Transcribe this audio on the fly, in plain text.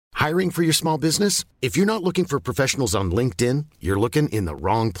Hiring for your small business? If you're not looking for professionals on LinkedIn, you're looking in the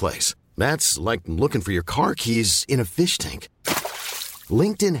wrong place. That's like looking for your car keys in a fish tank.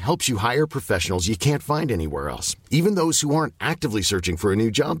 LinkedIn helps you hire professionals you can't find anywhere else, even those who aren't actively searching for a new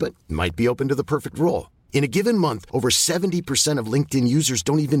job but might be open to the perfect role. In a given month, over 70% of LinkedIn users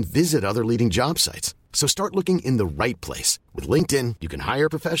don't even visit other leading job sites. So start looking in the right place. With LinkedIn, you can hire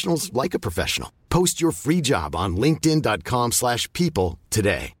professionals like a professional. Post your free job on linkedin.com/people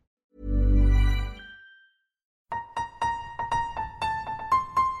today.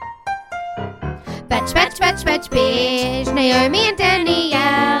 Batch, batch, batch, batch, bitch. Naomi and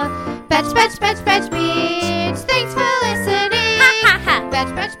Danielle. Batch, batch, batch, batch, bitch. Thanks for listening. Ha ha ha.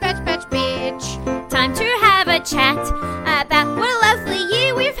 Batch, batch, batch, batch, bitch. Time to have a chat about what a lovely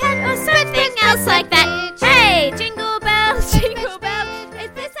year we've had or something else like that. Hey, jingle bells, jingle bells.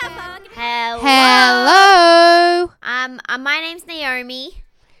 Is this a fun? Hello. My name's Naomi.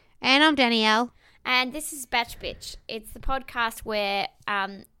 And I'm Danielle. And this is Batch Bitch. It's the podcast where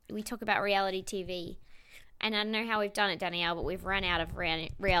we talk about reality TV. And I don't know how we've done it, Danielle, but we've run out of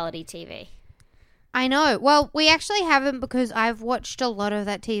reality TV. I know. Well, we actually haven't because I've watched a lot of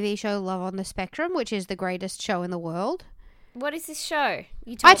that TV show Love on the Spectrum, which is the greatest show in the world. What is this show?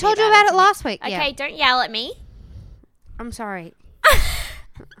 I told you about it last week. Okay, yeah. Don't yell at me. I'm sorry.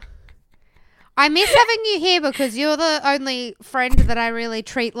 I miss having you here because you're the only friend that I really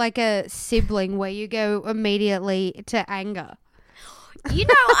treat like a sibling where you go immediately to anger. You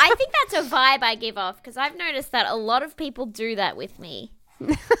know, I think that's a vibe I give off because I've noticed that a lot of people do that with me. And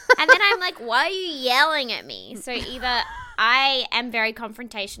then I'm like, why are you yelling at me? So either I am very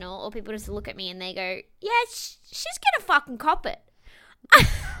confrontational or people just look at me and they go, yeah, she's going to fucking cop it.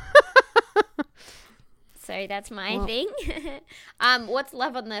 So that's my thing. What's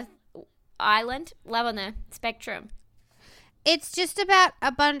Love on the Island? Love on the Spectrum. It's just about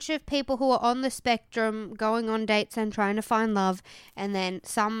a bunch of people who are on the spectrum going on dates and trying to find love. And then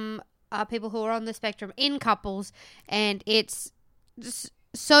some people who are on the spectrum in couples. And it's just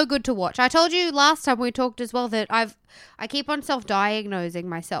so good to watch. I told you last time we talked as well that I keep on self-diagnosing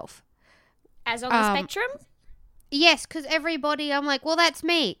myself. As on the spectrum? Yes, because everybody, I'm like, well, that's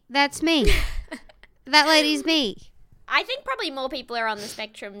me. That's me. That lady's me. I think probably more people are on the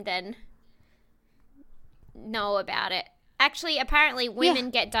spectrum than know about it. Actually, apparently women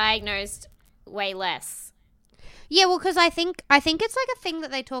get diagnosed way less. Yeah, well, because I think it's like a thing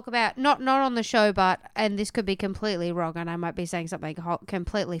that they talk about, not on the show, but, and this could be completely wrong, and I might be saying something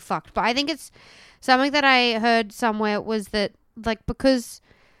completely fucked, but I think it's something that I heard somewhere was that, like, because,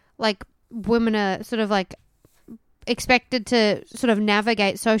 like, women are sort of, like, expected to sort of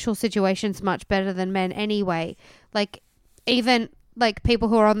navigate social situations much better than men anyway, like, even, like, people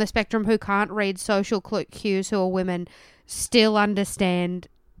who are on the spectrum who can't read social cues who are women still understand,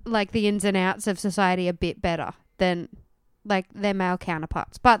 like, the ins and outs of society a bit better than, like, their male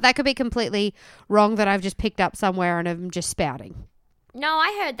counterparts. But that could be completely wrong that I've just picked up somewhere and I'm just spouting. No,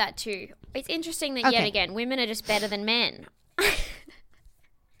 I heard that too. It's interesting that, yet again, women are just better than men.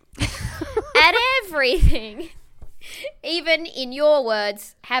 At everything. Even, in your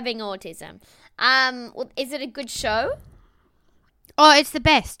words, having autism. Is it a good show? Oh, it's the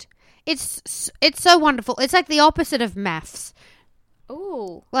best. It's so wonderful. It's like the opposite of maths.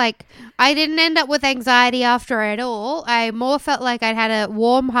 Ooh. Like, I didn't end up with anxiety after it all. I more felt like I'd had a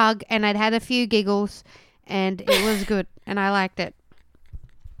warm hug and I'd had a few giggles and it was good and I liked it.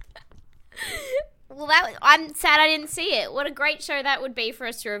 Well, I'm sad I didn't see it. What a great show that would be for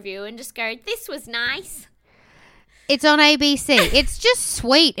us to review and just go, this was nice. It's on ABC. It's just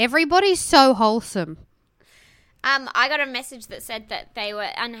sweet. Everybody's so wholesome. I got a message that said that they were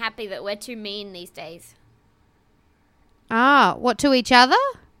unhappy that we're too mean these days. Ah, what, to each other?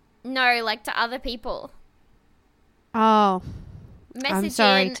 No, like to other people. Oh, Message I'm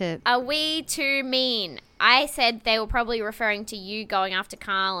sorry in, are we too mean? I said they were probably referring to you going after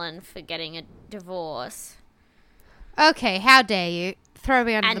Carlin for getting a divorce. Okay, how dare you throw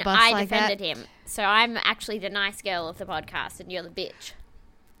me under the bus like that? And I defended him. So I'm actually the nice girl of the podcast and you're the bitch.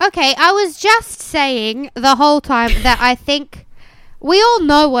 Okay, I was just saying the whole time that I think we all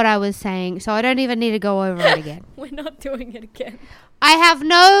know what I was saying, so I don't even need to go over it again. We're not doing it again.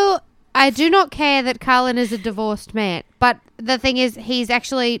 I do not care that Carlin is a divorced man, but the thing is, he's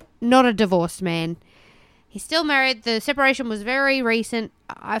actually not a divorced man. He's still married. The separation was very recent.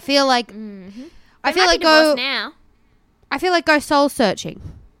 I feel like divorced now. I feel like go soul searching.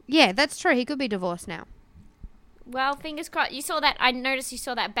 Yeah, that's true. He could be divorced now. Well, fingers crossed. You saw that. I noticed you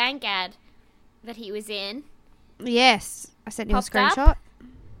saw that bank ad that he was in. Yes, I sent you a Popped up. screenshot.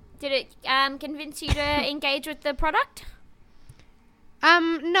 Did it convince you to engage with the product?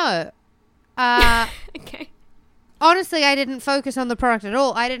 No. Okay. Honestly, I didn't focus on the product at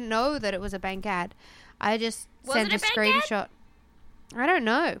all. I didn't know that it was a bank ad. I just sent a screenshot. I don't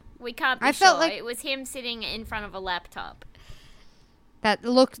know. We can't be I sure. felt like It was him sitting in front of a laptop. That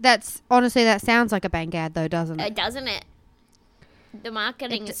sounds like a bank ad though, doesn't it? Doesn't it? The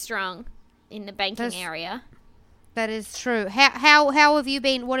marketing is strong in the banking area. That is true. How have you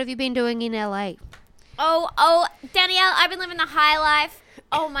been? What have you been doing in LA? Oh, Danielle, I've been living the high life.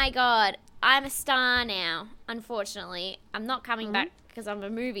 Oh my God. I'm a star now, unfortunately. I'm not coming back because I'm a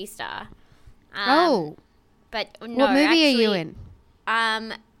movie star. But no, what movie are you in?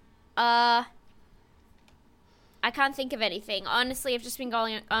 I can't think of anything. Honestly, I've just been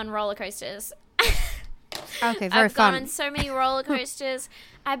going on roller coasters. Okay, very I've fun. gone on so many roller coasters.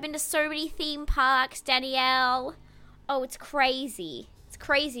 I've been to so many theme parks, Danielle. Oh, it's crazy. It's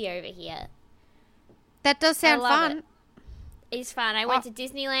crazy over here. That does sound fun. It's fun. I went to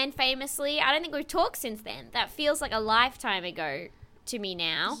Disneyland famously. I don't think we've talked since then. That feels like a lifetime ago to me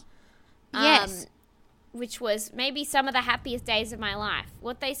now. Yes. Which was maybe some of the happiest days of my life.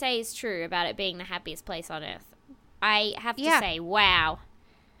 What they say is true about it being the happiest place on earth. I have to say, wow.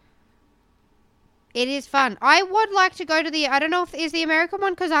 It is fun. I would like to go to I don't know if is the American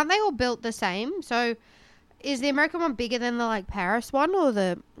one, because aren't they all built the same? So is the American one bigger than the like Paris one or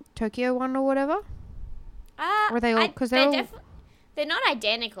the Tokyo one or whatever? Or are they all, because they're not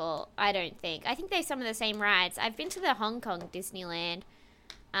identical, I don't think. I think they're some of the same rides. I've been to the Hong Kong Disneyland,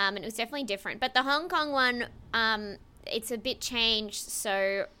 and it was definitely different. But the Hong Kong one, it's a bit changed,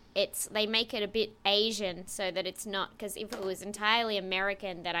 so they make it a bit Asian, so that it's not, because if it was entirely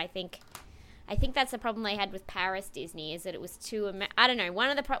American, then I think that's the problem they had with Paris Disney, is that it was too, I don't know, one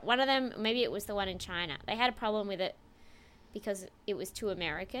of them, maybe it was the one in China. They had a problem with it because it was too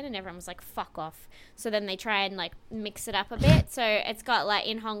American, and everyone was like, fuck off. So then they try and like mix it up a bit. So it's got like,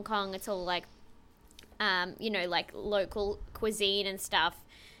 in Hong Kong, it's all like, like local cuisine and stuff.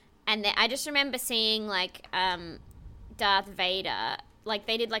 And I just remember seeing like Darth Vader, like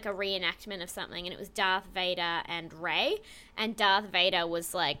they did like a reenactment of something, and it was Darth Vader and Rey, and Darth Vader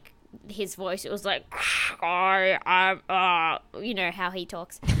was like, his voice, it was like, you know how he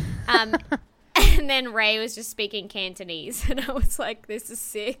talks. And then Rey was just speaking Cantonese, and I was like, this is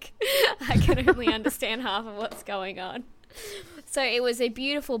sick. I can only understand half of what's going on. So it was a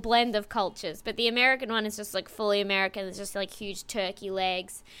beautiful blend of cultures, but the American one is just like fully American. It's just like huge turkey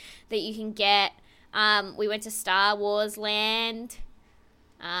legs that you can get. We went to Star Wars Land.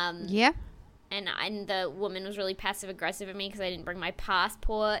 Yeah. And the woman was really passive aggressive at me because I didn't bring my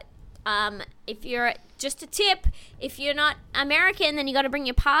passport. If you're just a tip, if you're not American, then you got to bring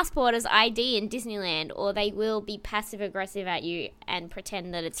your passport as ID in Disneyland, or they will be passive aggressive at you and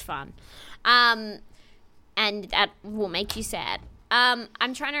pretend that it's fun. And that will make you sad.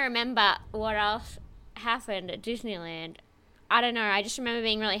 I'm trying to remember what else happened at Disneyland. I don't know. I just remember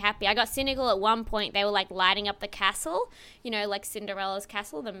being really happy. I got cynical at one point. They were like lighting up the castle, like Cinderella's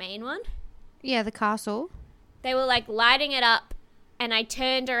castle, the main one. Yeah, the castle. They were like lighting it up. And I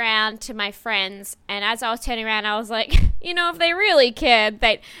turned around to my friends, and as I was turning around, I was like, if they really cared,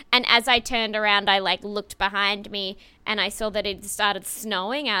 and as I turned around, I like looked behind me, and I saw that it started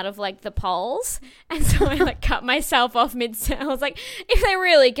snowing out of like the poles, and so I like cut myself off mid. I was like, if they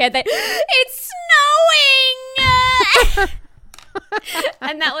really cared, it's snowing,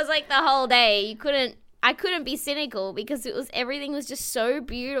 and that was like the whole day. I couldn't be cynical because everything was just so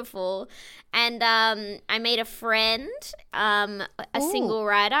beautiful. And I made a friend, a single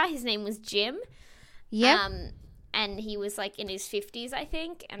rider. His name was Jim. Yeah. And he was like in his 50s, I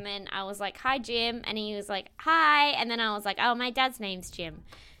think. And then I was like, hi, Jim. And he was like, hi. And then I was like, oh, my dad's name's Jim.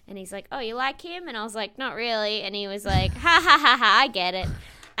 And he's like, oh, you like him? And I was like, not really. And he was like, ha, ha, ha, ha, I get it.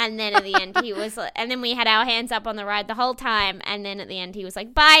 And then at the end, he was like, and then we had our hands up on the ride the whole time. And then at the end, he was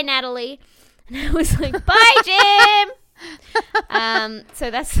like, bye, Natalie. And I was like, bye, Jim.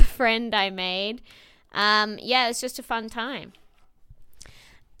 So that's the friend I made. Yeah, it's just a fun time.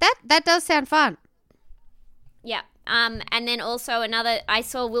 That does sound fun. Yeah. And then also I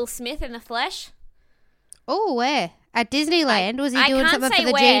saw Will Smith in the flesh. Oh, where? At Disneyland? Was he doing something for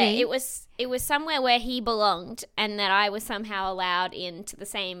the genie? It was somewhere where he belonged, and that I was somehow allowed into the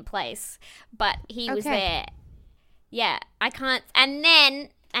same place. But he was there. Yeah, I can't. And then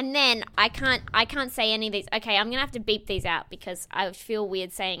I can't say any of these. Okay, I'm going to have to beep these out because I feel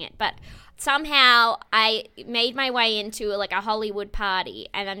weird saying it. But somehow I made my way into like a Hollywood party,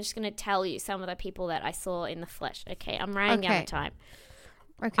 and I'm just going to tell you some of the people that I saw in the flesh. Okay, I'm running out of time.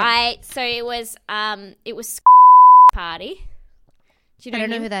 Okay. So it was party. Do you know I don't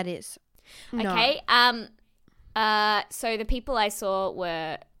know him? who that is. Okay. No. So the people I saw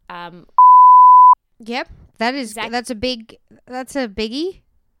were Yep. That's a biggie.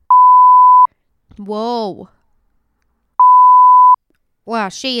 Whoa. Wow,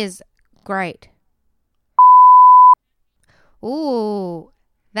 she is great. Ooh.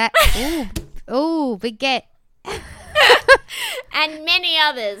 Big get. and many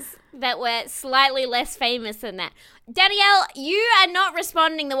others that were slightly less famous than that. Danielle, you are not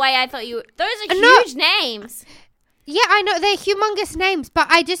responding the way I thought you would. Those are huge names. Yeah, I know. They're humongous names, but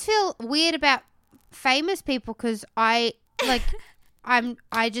I just feel weird about famous people because I'm like,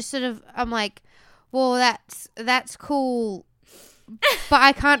 well, that's cool, but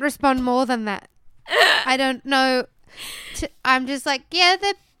I can't respond more than that. I don't know. I'm just like, yeah,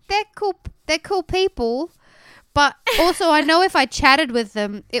 they're cool. They're cool people, but also I know if I chatted with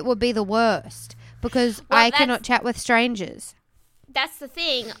them, it would be the worst because I cannot chat with strangers. That's the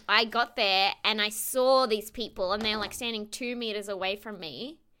thing. I got there and I saw these people and they're like standing 2 meters away from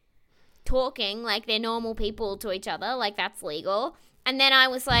me talking like they're normal people to each other, like that's legal. And then I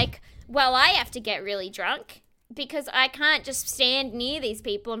was like, well, I have to get really drunk because I can't just stand near these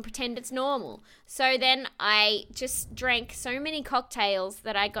people and pretend it's normal. So then I just drank so many cocktails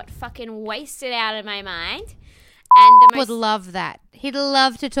that I got fucking wasted out of my mind. And would love that. He'd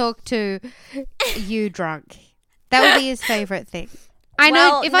love to talk to you drunk. That would be his favorite thing. I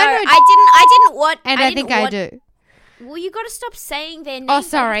didn't want. And I think I do. Well, you got to stop saying their names. Oh,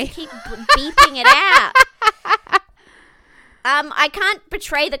 sorry. Keep beeping it out. I can't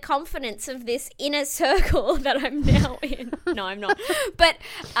betray the confidence of this inner circle that I'm now in. No, I'm not. But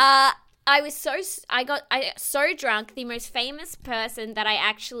I got so drunk. The most famous person that I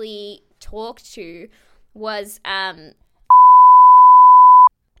actually talked to was I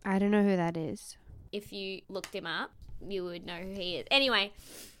don't know who that is. If you looked him up, you would know who he is. Anyway,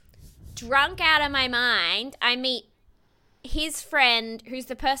 drunk out of my mind, I meet his friend, who's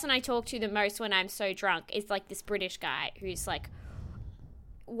the person I talk to the most when I'm so drunk, is like this British guy who's like,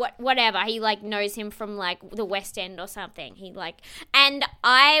 whatever. He like knows him from like the West End or something. And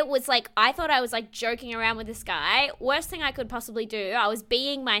I was like, I thought I was like joking around with this guy. Worst thing I could possibly do. I was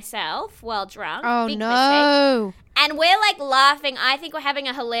being myself while drunk. Oh, no. Mistake. And we're like laughing. I think we're having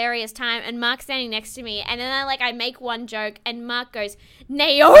a hilarious time. And Mark's standing next to me. And then I make one joke and Mark goes,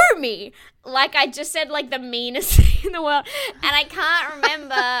 Naomi. Like I just said like the meanest thing in the world. And I can't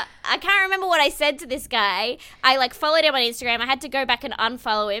remember what I said to this guy. I like followed him on Instagram. I had to go back and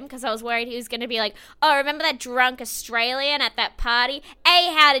unfollow him because I was worried he was going to be like, oh, remember that drunk Australian at that party?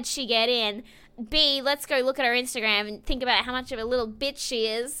 A, how did she get in? B, let's go look at her Instagram and think about how much of a little bitch she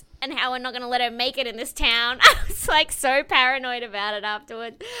is. And how we're not going to let her make it in this town. I was like so paranoid about it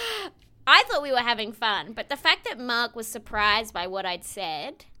afterwards. I thought we were having fun. But the fact that Mark was surprised by what I'd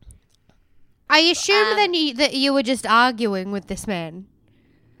said. I assume then that you were just arguing with this man.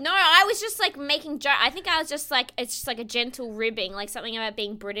 No, I was just like making jokes. I think I was just like, it's just like a gentle ribbing, like something about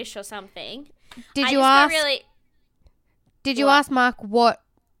being British or something. Did you ask Mark what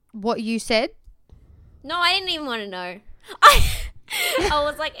you said? No, I didn't even want to know. I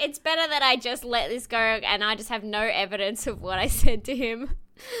was like, it's better that I just let this go and I just have no evidence of what I said to him.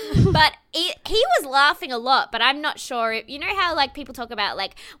 But he was laughing a lot, but I'm not sure if, you know how like people talk about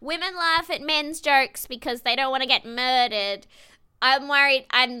like women laugh at men's jokes because they don't want to get murdered. I'm worried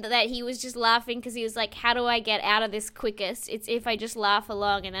that he was just laughing because he was like, how do I get out of this quickest? It's if I just laugh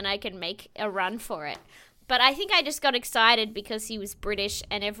along and then I can make a run for it. But I think I just got excited because he was British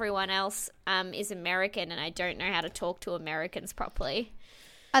and everyone else is American and I don't know how to talk to Americans properly.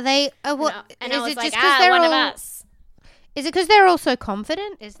 Are they? And I was like, one of us. Is it because they're all so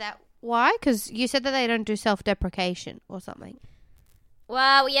confident? Is that why? Because you said that they don't do self-deprecation or something.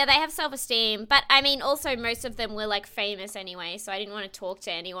 Well, yeah, they have self-esteem. But, I mean, also most of them were, like, famous anyway, so I didn't want to talk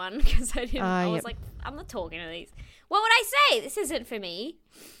to anyone because I was like, I'm not talking to these. What would I say? This isn't for me.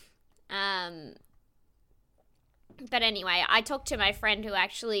 But anyway, I talked to my friend who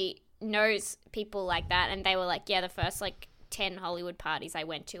actually knows people like that, and they were like, yeah, the first, like, 10 Hollywood parties I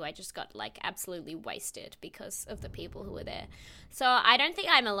went to, I just got, like, absolutely wasted because of the people who were there. So I don't think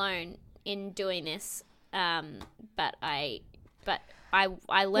I'm alone in doing this, but I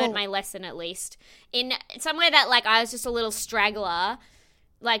learned my lesson at least. In somewhere that, like, I was just a little straggler,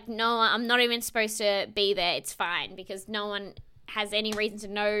 like, no, I'm not even supposed to be there, it's fine, because no one has any reason to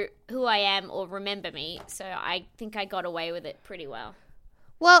know who I am or remember me, so I think I got away with it pretty well.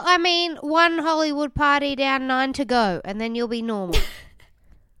 Well, I mean, one Hollywood party down, 9 to go, and then you'll be normal.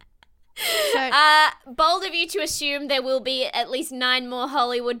 Bold of you to assume there will be at least 9 more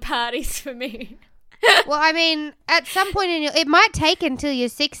Hollywood parties for me. Well, I mean, at some point it might take until you're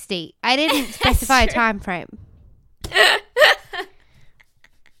 60. I didn't specify a time frame.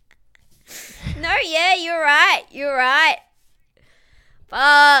 No, yeah, you're right. You're right.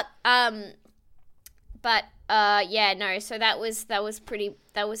 Fuck. Yeah, no. So that was pretty.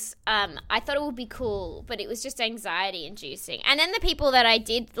 I thought it would be cool, but it was just anxiety inducing. And then the people that I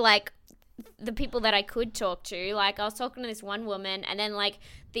did like, the people that I could talk to, like I was talking to this one woman, and then like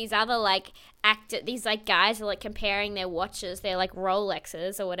these other like these like guys are like comparing their watches, their like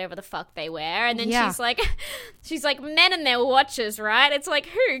Rolexes or whatever the fuck they wear, and then she's like men and their watches, right? It's like,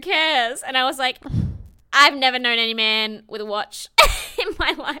 who cares? And I was like, I've never known any man with a watch in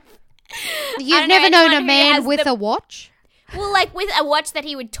my life. You've never known a man with a watch? Well, like with a watch that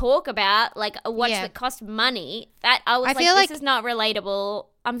he would talk about, like a watch that cost money. That I feel like this is not relatable.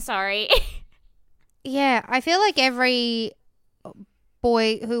 I'm sorry. Yeah, I feel like every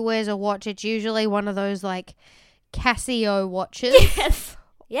boy who wears a watch, it's usually one of those like Casio watches. Yes.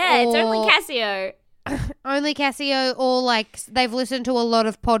 Yeah, it's only Casio. Only Casio, or like they've listened to a lot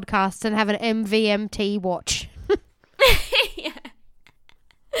of podcasts and have an MVMT watch. Yeah.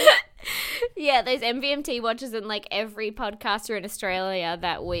 Yeah, those MVMT watches, and like every podcaster in Australia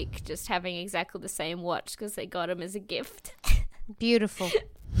that week just having exactly the same watch because they got them as a gift. Beautiful.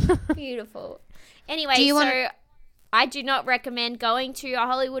 Beautiful. Anyway, I do not recommend going to a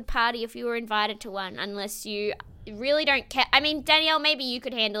Hollywood party if you were invited to one unless you really don't care. I mean, Danielle, maybe you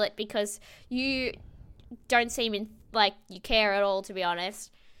could handle it because you don't seem like you care at all, to be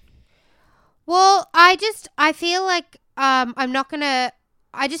honest. Well, I feel like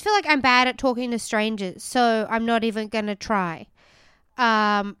I just feel like I'm bad at talking to strangers, so I'm not even going to try.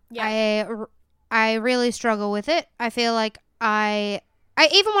 I really struggle with it. I feel like I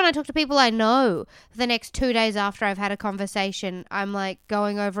even when I talk to people I know, the next 2 days after I've had a conversation, I'm like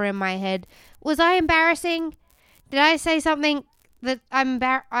going over in my head, was I embarrassing? Did I say something that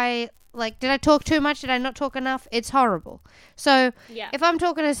did I talk too much? Did I not talk enough? It's horrible. So if I'm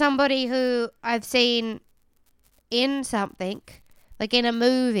talking to somebody who I've seen in something, like in a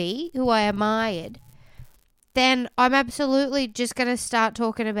movie, who I admired, then I'm absolutely just going to start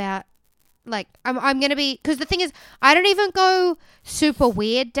talking about, like, I'm going to be, because the thing is, I don't even go super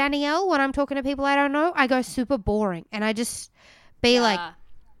weird, Danielle, when I'm talking to people I don't know. I go super boring, and I just be like,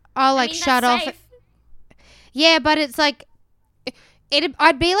 I'll like shut off. Safe. Yeah, but it's like,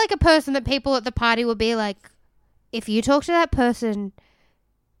 I'd be like a person that people at the party would be like, if you talk to that person,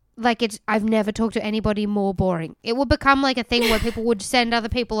 like I've never talked to anybody more boring. It would become like a thing where people would send other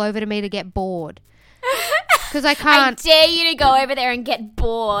people over to me to get bored. Because I can't. I dare you to go over there and get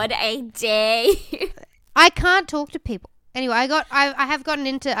bored. I dare you. I can't talk to people. Anyway, I've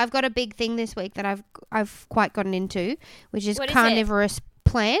got a big thing this week that I've quite gotten into, which is carnivorous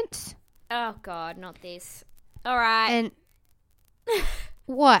plants. Oh God, not this. All right. And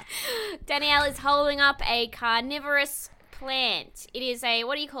what? Danielle is holding up a carnivorous plant. It is a,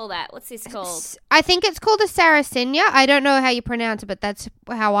 what do you call that? What's this called? I think it's called a Sarracenia. I don't know how you pronounce it, but that's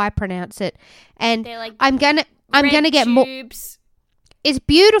how I pronounce it. And like I'm gonna get more. It's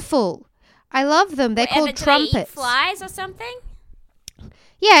beautiful. I love them. They're called trumpets. They eat flies or something?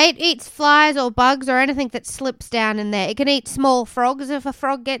 Yeah, it eats flies or bugs or anything that slips down in there. It can eat small frogs if a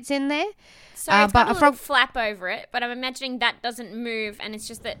frog gets in there. So it's got a little flap over it, but I'm imagining that doesn't move, and it's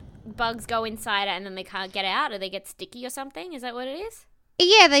just that bugs go inside it and then they can't get out, or they get sticky or something. Is that what it is?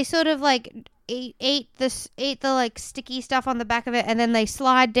 Yeah, they sort of like eat the like sticky stuff on the back of it, and then they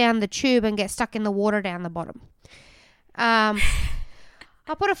slide down the tube and get stuck in the water down the bottom.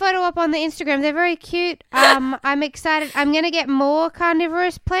 I'll put a photo up on the Instagram. They're very cute. I'm excited. I'm going to get more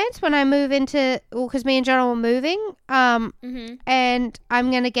carnivorous plants when I move into, because me and John are moving. And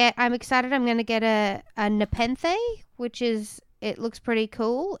I'm excited. I'm going to get a Nepenthe, which is, it looks pretty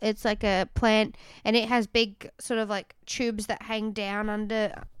cool. It's like a plant, and it has big sort of like tubes that hang down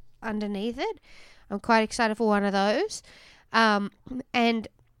underneath it. I'm quite excited for one of those. And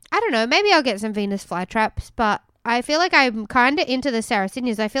I don't know, maybe I'll get some Venus flytraps, but I feel like I'm kind of into the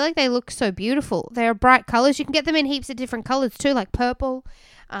Sarracenias. I feel like they look so beautiful. They're bright colours. You can get them in heaps of different colours too, like purple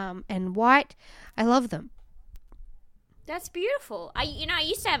and white. I love them. That's beautiful.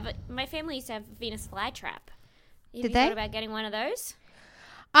 My family used to have Venus flytrap. Have you they? thought about getting one of those?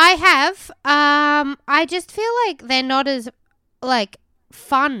 I have. I just feel like they're not as like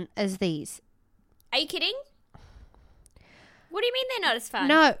fun as these. Are you kidding? What do you mean they're not as fun?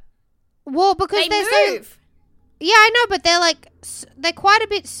 No. Well, because they move. Yeah, I know, but they're quite a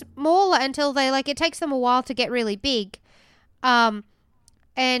bit smaller until they, like, it takes them a while to get really big. And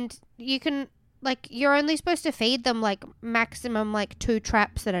you can, like, you're only supposed to feed them, like, maximum, like, 2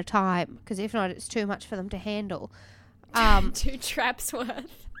 traps at a time, because if not, it's too much for them to handle. 2 traps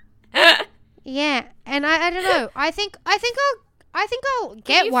worth. Yeah, and I don't know. I think I'll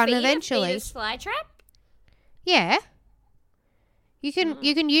get one eventually. A fetus fly trap? Yeah. You can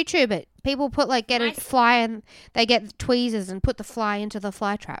YouTube it. People put get a fly and they get tweezers and put the fly into the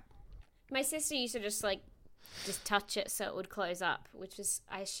fly trap. My sister used to just touch it so it would close up, which is,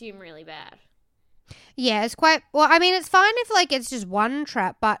 I assume, really bad. Yeah, it's quite... Well, I mean, it's fine if, it's just one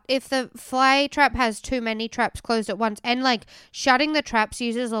trap, but if the fly trap has too many traps closed at once, and, shutting the traps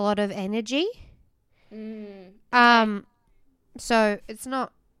uses a lot of energy. Okay. So it's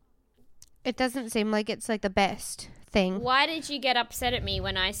not... It doesn't seem like it's, the best thing. Why did you get upset at me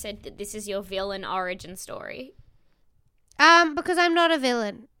when I said that this is your villain origin story? Because I'm not a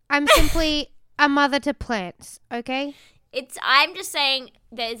villain. I'm simply a mother to plants, okay? I'm just saying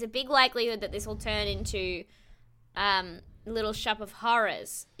there's a big likelihood that this will turn into Little Shop of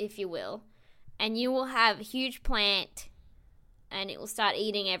Horrors, if you will. And you will have a huge plant and it will start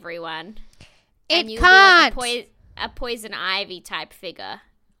eating everyone. It can't. Be a poison ivy type figure.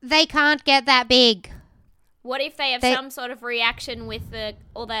 They can't get that big. What if they have some sort of reaction with the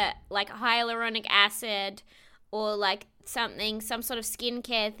hyaluronic acid or some sort of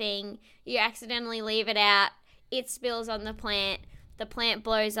skincare thing? You accidentally leave it out. It spills on the plant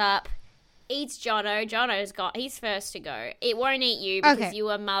blows up, eats Jono. He's first to go. It won't eat you because you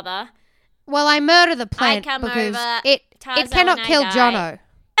are mother. Well, I murder the plant I come because over, it cannot kill die.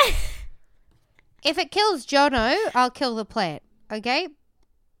 Jono. If it kills Jono, I'll kill the plant, okay?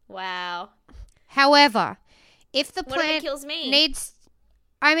 Wow. However, if the What if it plant kills me? needs...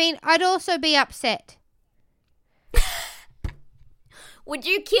 I mean, I'd also be upset. Would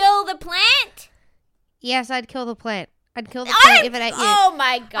you kill the plant? Yes, I'd kill the plant. I'd kill the plant if it ate you. Oh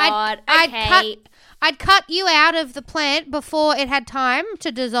my god. Okay. I'd cut you out of the plant before it had time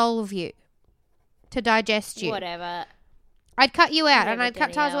to dissolve you, to digest you. Whatever. I'd cut you out, and I'd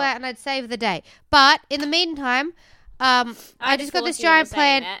cut Tarzan out, and I'd save the day. But in the meantime, I just got this giant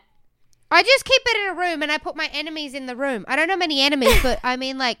plant. I just keep it in a room, and I put my enemies in the room. I don't know many enemies, but I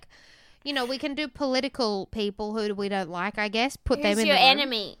mean, we can do political people who we don't like, I guess. Put them in the room. Who's your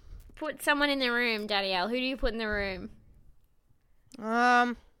enemy? Put someone in the room, Danielle. Who do you put in the room?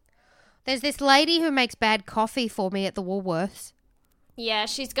 There's this lady who makes bad coffee for me at the Woolworths. Yeah,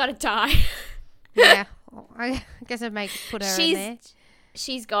 she's got to die. Yeah, I guess I'd put her in there.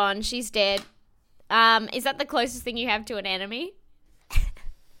 She's gone. She's dead. Is that the closest thing you have to an enemy?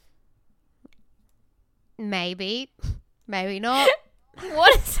 Maybe. Maybe not.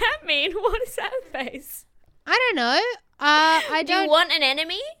 What does that mean? What is that face? I don't know. I don't... Do you want an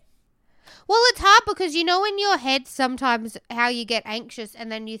enemy? Well, it's hard because in your head sometimes how you get anxious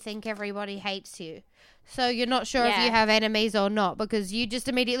and then you think everybody hates you. So you're not sure if you have enemies or not because you just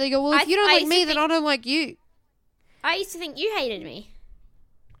immediately go, well, if you don't like me, then I don't like you. I used to think you hated me.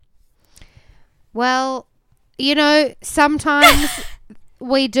 Well, sometimes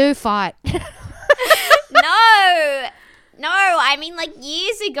we do fight. No, I mean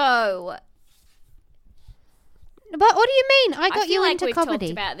years ago. But what do you mean? I got you into we've comedy.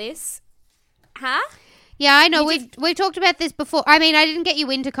 Talked about this. Huh? Yeah, I know. We've talked about this before. I mean, I didn't get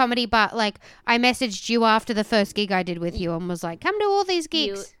you into comedy, but I messaged you after the first gig I did with you and was like, come to all these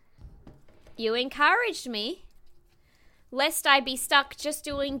gigs. You encouraged me, lest I be stuck just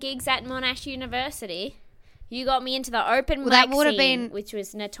doing gigs at Monash University. You got me into the open mic scene, which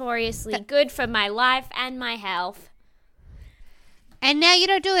was notoriously good for my life and my health. And now you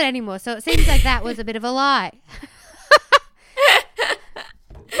don't do it anymore, so it seems like that was a bit of a lie.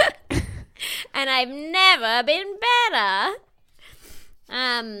 And I've never been better.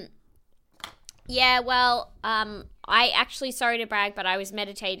 I actually, sorry to brag, but I was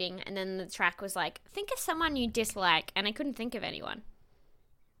meditating and then the track was like, think of someone you dislike, and I couldn't think of anyone.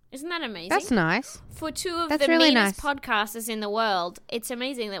 Isn't that amazing? That's nice. For two of the really meanest podcasters in the world, it's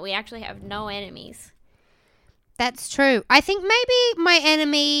amazing that we actually have no enemies. That's true. I think maybe my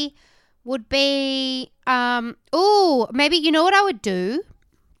enemy would be, maybe you know what I would do?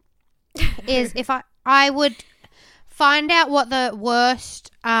 Is if I would find out what the worst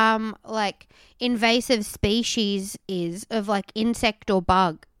invasive species is of insect or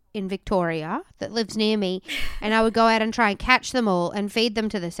bug in Victoria that lives near me, and I would go out and try and catch them all and feed them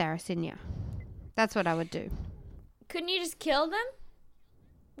to the Sarracenia. That's what I would do. Couldn't you just kill them?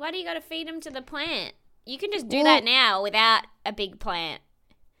 Why do you got to feed them to the plant? You can just do that now without a big plant.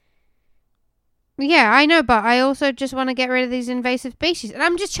 Yeah, I know, but I also just want to get rid of these invasive species. And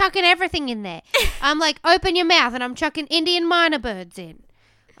I'm just chucking everything in there. I'm like, open your mouth, and I'm chucking Indian minor birds in.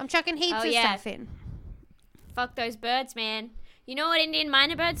 I'm chucking heaps of stuff in. Fuck those birds, man. You know what Indian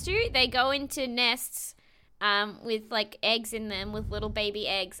minor birds do? They go into nests with like eggs in them with little baby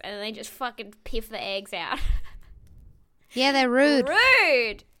eggs, and they just fucking piff the eggs out. Yeah, they're rude.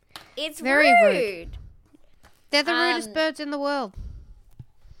 Rude. It's Very rude. They're the Um, rudest birds in the world.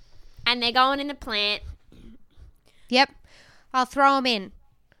 And they're going in the plant. Yep. I'll throw them in.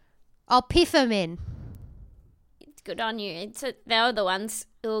 I'll piff them in. It's good on you. They're the ones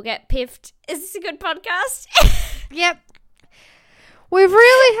who will get piffed. Is this a good podcast? Yep. We've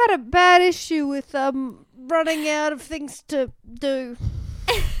really had a bad issue with running out of things to do.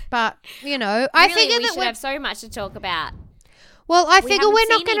 But, you know, I Really, figure we that should have so much to talk about. well, I we figure haven't we're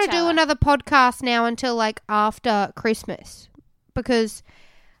not seen going to each do other. another podcast now until like after Christmas. Because,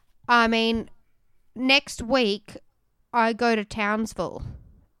 I mean, next week I go to Townsville.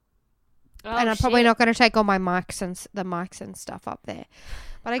 Oh, And I'm probably not going to take all my mics and stuff up there.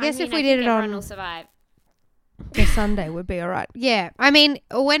 But I guess if we did it everyone will on survive. the Sunday would be all right. Yeah. I mean,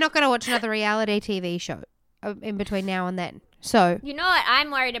 we're not going to watch another reality TV show in between now and then. So, You know what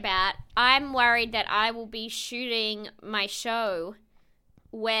I'm worried about? I'm worried that I will be shooting my show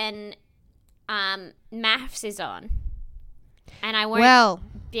when Maths is on. And I won't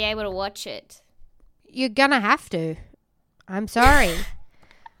be able to watch it. you're going to have to. I'm sorry.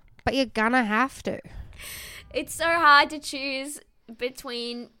 But you're going to have to. It's so hard to choose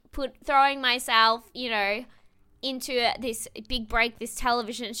between throwing myself, into this big break, this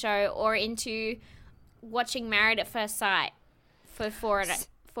television show, or into watching Married at First Sight for 4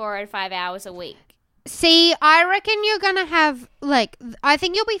 or 5 hours a week. See, I reckon you're going to have, I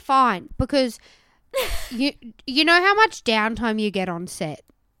think you'll be fine because you know how much downtime you get on set?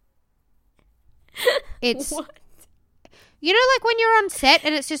 It's, What? you know, like when you're on set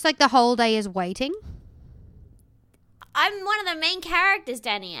and it's just like the whole day is waiting? I'm one of the main characters,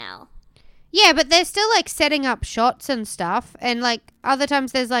 Danielle. Yeah, but they're still like setting up shots and stuff. And like other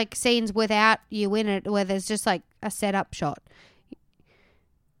times there's like scenes without you in it where there's just like a setup shot.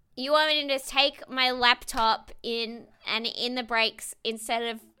 You want me to just take my laptop in the breaks instead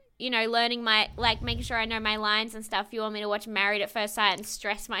of, learning making sure I know my lines and stuff. You want me to watch Married at First Sight and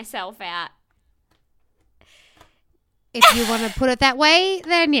stress myself out? If you want to put it that way,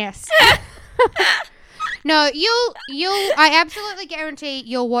 then yes. No, I absolutely guarantee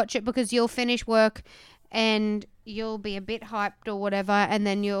you'll watch it because you'll finish work and you'll be a bit hyped or whatever, and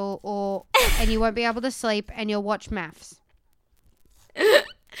then you won't be able to sleep and you'll watch Maths.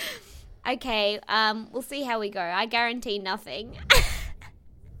 Okay, we'll see how we go. I guarantee nothing.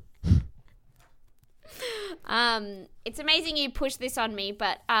 It's amazing you pushed this on me,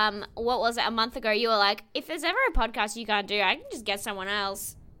 but what was it, a month ago? You were like, if there's ever a podcast you can't do, I can just get someone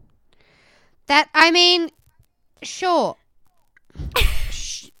else. Sure.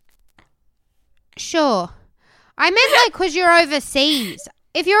 Sure. I meant like because you're overseas.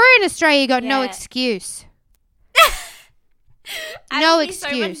 If you're in Australia, you got no Yeah. excuse. I No would be so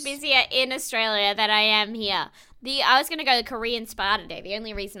much excuse. busier in Australia than I am here. I was going to go to Korean spa today. The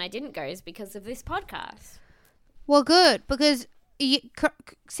only reason I didn't go is because of this podcast. Well, good, because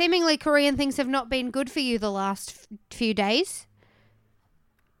seemingly Korean things have not been good for you the last few days.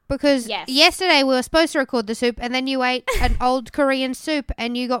 Because Yes. yesterday we were supposed to record the soup and then you ate an old Korean soup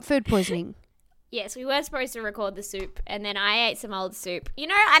and you got food poisoning. Yes, we were supposed to record the soup, and then I ate some old soup.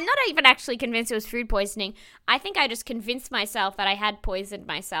 I'm not even actually convinced it was food poisoning. I think I just convinced myself that I had poisoned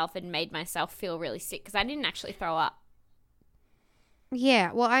myself and made myself feel really sick because I didn't actually throw up.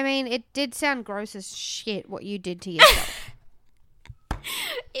 Yeah, well, I mean, it did sound gross as shit what you did to yourself.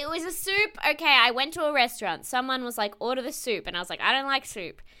 It was a soup. Okay, I went to a restaurant. Someone was like, order the soup. And I was like, I don't like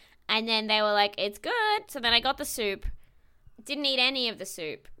soup. And then they were like, it's good. So then I got the soup. Didn't eat any of the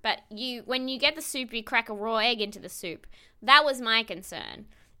soup. But when you get the soup, you crack a raw egg into the soup. That was my concern,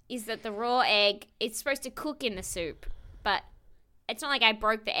 is that the raw egg, it's supposed to cook in the soup. But it's not like I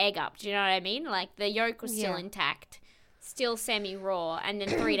broke the egg up. Do you know what I mean? Like the yolk was still Yeah. intact. Still semi-raw, and then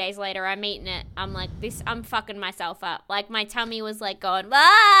 3 days later I'm eating it. I'm like, I'm fucking myself up. Like, my tummy was like going,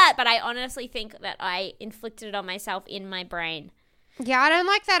 ah! But I honestly think that I inflicted it on myself in my brain. Yeah, I don't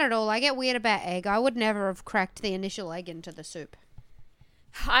like that at all. I get weird about egg. I would never have cracked the initial egg into the soup.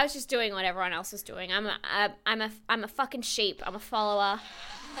 I was just doing what everyone else was doing. I'm a fucking sheep. I'm a follower.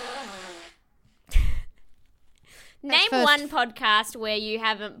 Name first. one podcast where you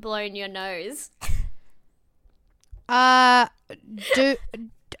haven't blown your nose.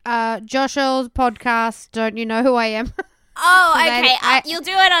 Josh Earl's podcast, Don't You Know Who I Am? Oh, So okay.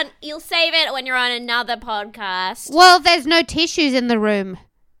 that- You'll save it when you're on another podcast. Well, there's no tissues in the room.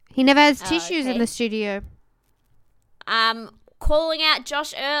 He never has tissues in okay. the studio. Calling out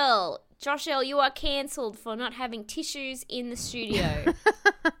Josh Earl. Josh Earl, you are cancelled for not having tissues in the studio.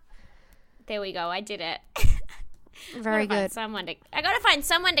 There we go. I did it. Very good. I gotta find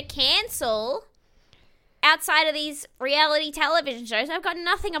someone to cancel outside of these reality television shows. I've got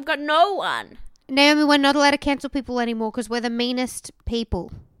nothing. I've got no one. Naomi, we're not allowed to cancel people anymore because we're the meanest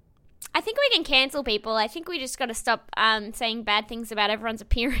people. I think we can cancel people. I think we just got to stop saying bad things about everyone's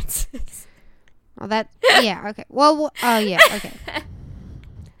appearances. Oh, yeah, okay. Well, oh, yeah, okay.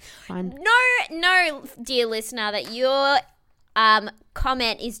 Fine. No, dear listener, that your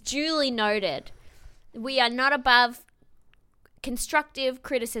comment is duly noted. We are not above constructive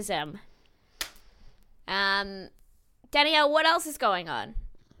criticism. Danielle, what else is going on?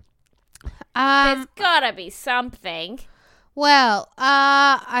 There's gotta be something. Well,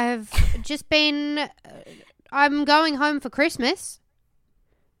 I've just been. I'm going home for Christmas,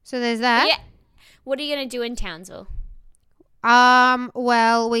 so there's that. Yeah. What are you gonna do in Townsville?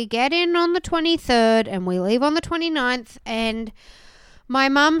 Well, we get in on the 23rd and we leave on the 29th, and my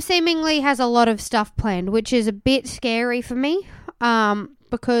mum seemingly has a lot of stuff planned, which is a bit scary for me.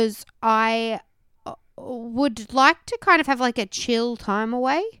 Because I would like to kind of have like a chill time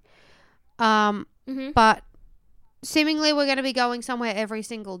away. But seemingly we're going to be going somewhere every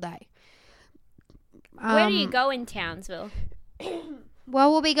single day. Where do you go in Townsville?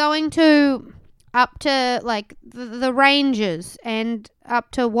 Well, we'll be going up to like the ranges and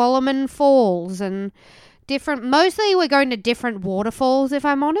up to Wallerman Falls and mostly we're going to different waterfalls, if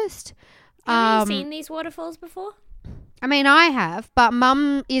I'm honest. Have you seen these waterfalls before? I mean, I have, but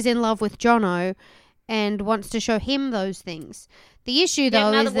Mum is in love with Jono and wants to show him those things. The issue, though,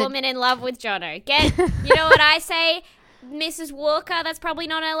 is that... another woman in love with Jono. You know what I say, Mrs. Walker? That's probably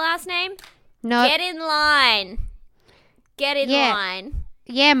not her last name. No. Get in line. Get in line.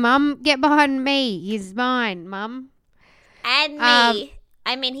 Yeah, Mum, get behind me. He's mine, Mum. And me.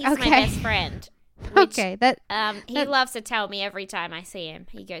 I mean, he's my best friend. Which, he loves to tell me every time I see him.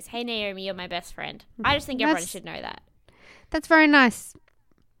 He goes, "Hey, Naomi, you're my best friend." I just think everyone should know that. That's very nice.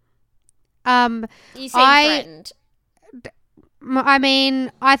 You seem threatened. I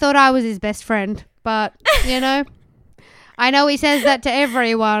mean, I thought I was his best friend, but, you know, I know he says that to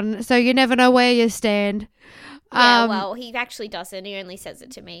everyone, so you never know where you stand. Yeah, well, he actually doesn't. He only says it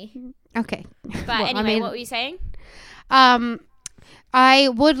to me. Okay. But anyway, what were you saying? I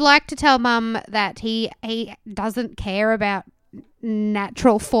would like to tell Mum that he doesn't care about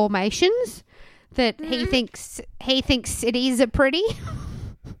natural formations, that he thinks cities are pretty.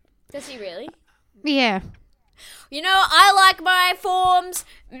 Does he really? Yeah. You know, I like my forms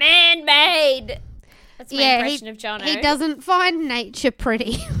man-made. That's my impression of Jono. He doesn't find nature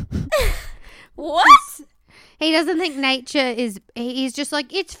pretty. What? He doesn't think nature is... He's just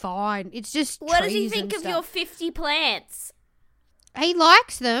like, it's fine. It's just What trees does he think and of stuff. your 50 plants? He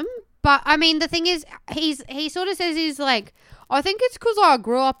likes them, but, I mean, the thing is, he sort of says he's like, I think it's because I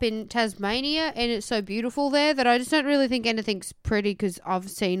grew up in Tasmania and it's so beautiful there that I just don't really think anything's pretty because I've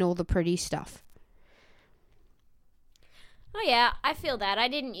seen all the pretty stuff. Oh, yeah, I feel that. I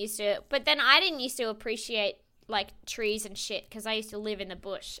didn't used to appreciate, like, trees and shit because I used to live in the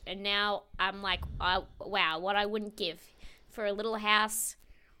bush. And now I'm like, wow, what I wouldn't give for a little house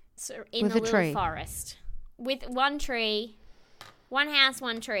in the little forest. With one tree, one house,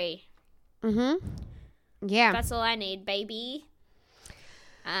 one tree. Mm-hmm. Yeah. That's all I need, baby.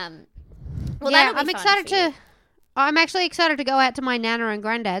 Well, yeah, I'm actually excited to go out to my Nana and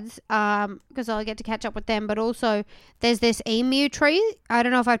Granddad's because I'll get to catch up with them. But also, there's this emu tree. I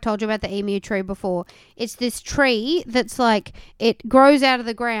don't know if I've told you about the emu tree before. It's this tree that's like, it grows out of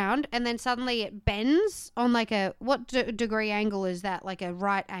the ground and then suddenly it bends on like what degree angle is that? Like a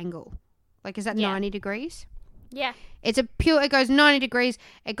right angle. Like, is that 90 degrees? Yeah. It goes 90 degrees.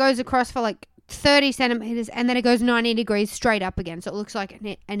 It goes across for like 30 centimeters and then it goes 90 degrees straight up again. So it looks like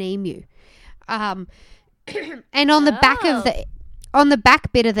an emu. And on the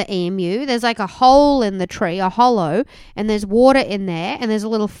back bit of the emu, there's like a hole in the tree, a hollow, and there's water in there, and there's a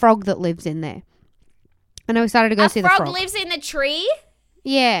little frog that lives in there. And I'm excited to go see the frog. A frog lives in the tree?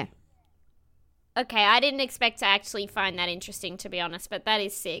 Yeah. Okay, I didn't expect to actually find that interesting, to be honest, but that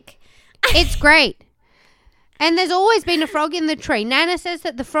is sick. It's great. And there's always been a frog in the tree. Nana says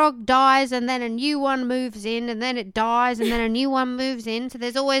that the frog dies, and then a new one moves in, and then it dies, and then a new one moves in. So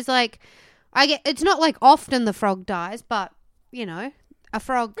there's always like... it's not like often the frog dies, but, you know, a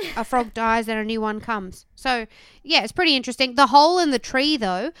frog dies and a new one comes. So, yeah, it's pretty interesting. The hole in the tree,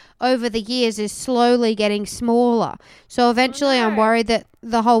 though, over the years is slowly getting smaller. So eventually I'm worried that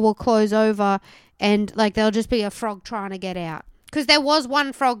the hole will close over and, like, there'll just be a frog trying to get out. Because there was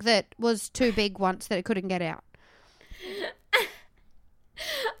one frog that was too big once that it couldn't get out.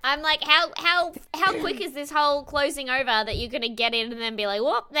 I'm like, how quick is this whole closing over that you're going to get in and then be like,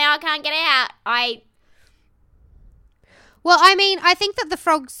 whoop, now I can't get out. Well, I mean, I think that the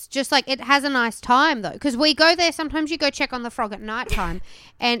frog's just like, it has a nice time though. Because we go there, sometimes you go check on the frog at night time.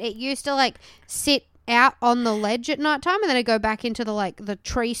 And it used to like sit out on the ledge at night time and then it go back into the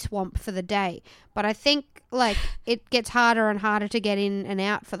tree swamp for the day. But I think like it gets harder and harder to get in and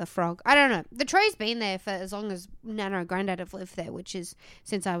out for the frog. I don't know. The tree's been there for as long as Nana and Granddad have lived there, which is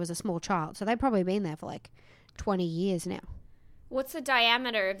since I was a small child. So they've probably been there for like 20 years now. What's the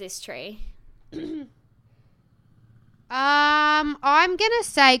diameter of this tree? I'm gonna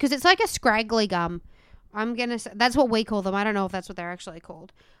say, because it's like a scraggly gum, I'm gonna say that's what we call them. I don't know if that's what they're actually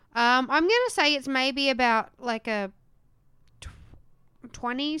called. I'm gonna say it's maybe about like a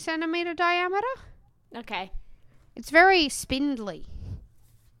 20 centimeter diameter. Okay. It's very spindly.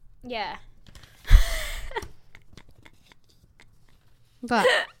 Yeah. But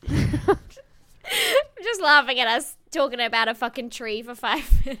I'm just laughing at us talking about a fucking tree for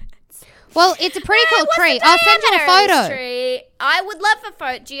 5 minutes. well, it's a pretty cool What's tree. the I'll send you a diameter of this photo. tree? I would love a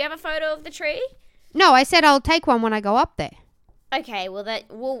photo. Do you have a photo of the tree? No, I said I'll take one when I go up there. Okay,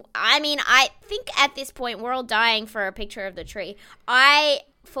 I mean, I think at this point we're all dying for a picture of the tree. I,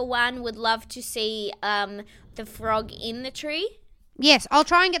 for one, would love to see the frog in the tree. Yes, I'll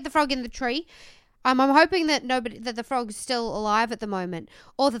try and get the frog in the tree. I'm hoping that the frog's still alive at the moment,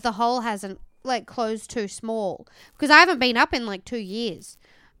 or that the hole hasn't like closed too small, because I haven't been up in like 2 years.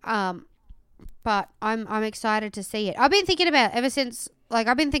 But I'm excited to see it. I've been thinking about it ever since. Like,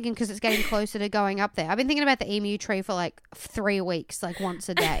 I've been thinking, because it's getting closer to going up there, I've been thinking about the emu tree for like 3 weeks, like once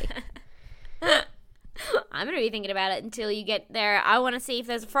a day. I'm going to be thinking about it until you get there. I want to see if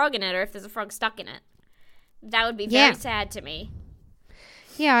there's a frog in it or if there's a frog stuck in it. That would be very sad to me.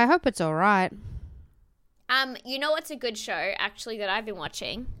 Yeah, I hope it's all right. You know what's a good show, actually, that I've been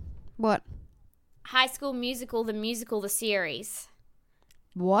watching? What? High School Musical, the series.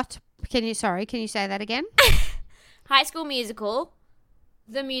 What? Can you say that again? High School Musical,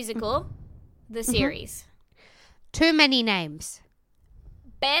 the series. Too many names.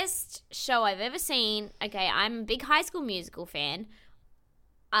 Best show I've ever seen. Okay, I'm a big High School Musical fan.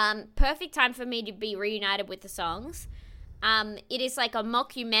 Perfect time for me to be reunited with the songs. It is like a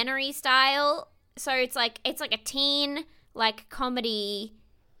mockumentary style, so it's like a teen like comedy.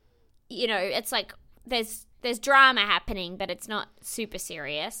 You know, it's like there's drama happening, but it's not super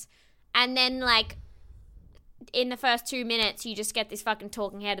serious. And then like in the first 2 minutes, you just get this fucking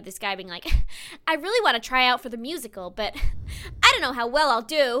talking head of this guy being like, I really want to try out for the musical, but I don't know how well I'll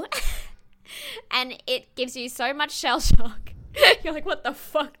do. And it gives you so much shell shock. You're like, what the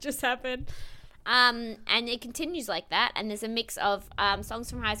fuck just happened? And it continues like that. And there's a mix of songs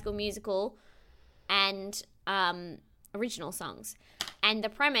from High School Musical and original songs. And the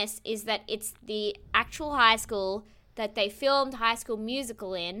premise is that it's the actual high school that they filmed High School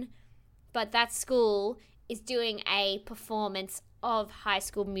Musical in, but that school is doing a performance of High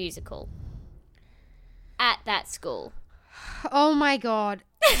School Musical at that school. Oh my God.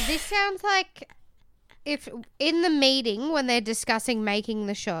 This sounds like if in the meeting when they're discussing making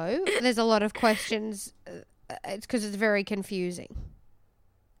the show, there's a lot of questions. It's because it's very confusing.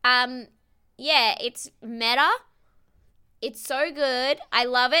 Yeah, it's meta. It's so good. I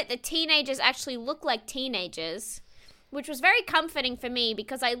love it. The teenagers actually look like teenagers, which was very comforting for me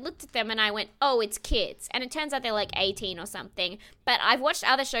because I looked at them and I went, oh, it's kids. And it turns out they're like 18 or something. But I've watched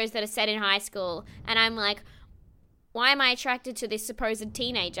other shows that are set in high school and I'm like, why am I attracted to this supposed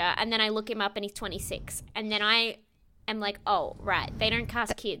teenager? And then I look him up and he's 26. And then I am like, oh, right. They don't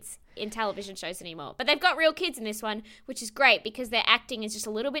cast kids in television shows anymore. But they've got real kids in this one, which is great because their acting is just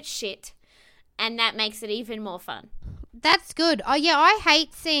a little bit shit. And that makes it even more fun. That's good. Oh, yeah, I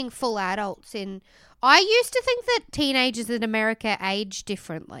hate seeing full adults in... I used to think that teenagers in America age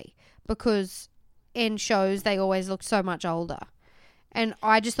differently because in shows they always look so much older. And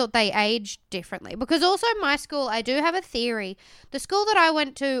I just thought they aged differently. Because also my school, I do have a theory. The school that I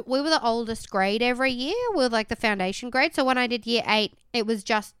went to, we were the oldest grade every year. We were like the foundation grade. So when I did year 8, it was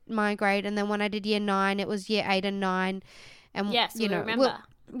just my grade. And then when I did year 9, it was year 8 and 9. And, yes, you know, remember.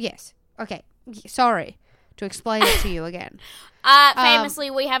 Yes. Okay. Sorry to explain it to you again. Famously,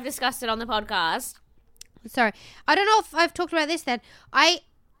 we have discussed it on the podcast. Sorry. I don't know if I've talked about this then.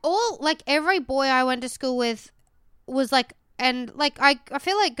 Every boy I went to school with was like, and like, I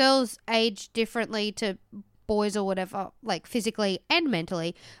feel like girls age differently to boys or whatever, like physically and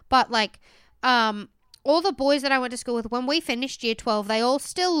mentally. But like, all the boys that I went to school with, when we finished year 12, they all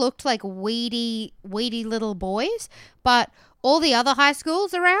still looked like weedy little boys. But all the other high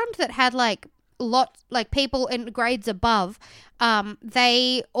schools around that had like people in grades above,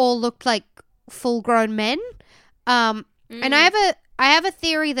 they all looked like full-grown men. And I have a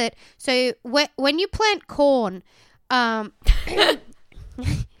theory that when you plant corn,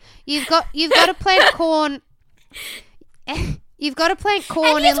 you've got to plant corn. You've got to plant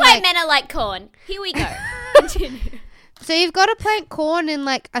corn. And here's why men are like corn. Here we go. Continue. So you've got to plant corn in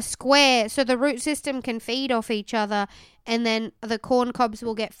like a square so the root system can feed off each other, and then the corn cobs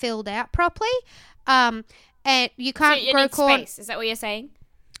will get filled out properly. And you can't grow corn. Space. Is that what you're saying?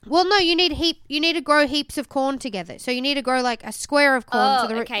 Well, no, you need to grow heaps of corn together. So you need to grow like a square of corn. Oh, to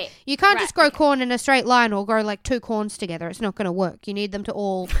the root. okay. You can't just grow corn in a straight line or grow like two corns together. It's not going to work. You need them to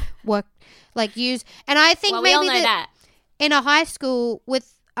all work, like use. And I think Well, maybe we all know that. In a high school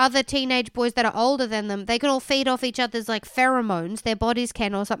with other teenage boys that are older than them, they can all feed off each other's like pheromones, their bodies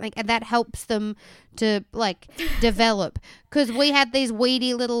can or something, and that helps them to like develop. Because we had these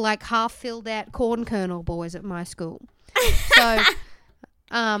weedy little like half filled out corn kernel boys at my school. So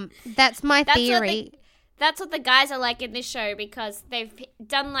that's my theory. That's what the guys are like in this show, because they've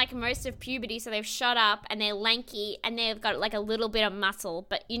done like most of puberty, so they've shot up and they're lanky and they've got like a little bit of muscle.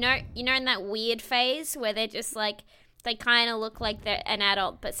 But you know in that weird phase where they're just like, they kind of look like they're an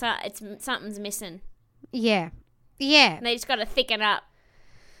adult, but something's missing. Yeah. Yeah. And they just got to thicken up.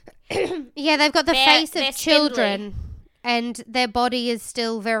 Yeah, they've got the face of children, spindly. And their body is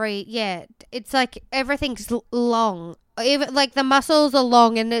still very, it's like everything's long. Even like the muscles are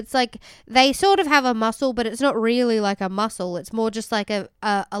long, and it's like they sort of have a muscle, but it's not really like a muscle. It's more just like a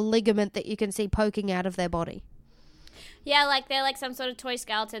ligament that you can see poking out of their body. Yeah, like they're like some sort of toy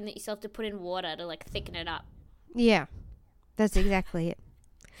skeleton that you still have to put in water to like thicken it up. Yeah, that's exactly it.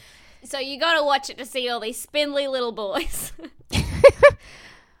 So you got to watch it to see all these spindly little boys.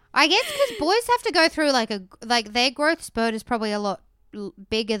 I guess because boys have to go through like their growth spurt is probably a lot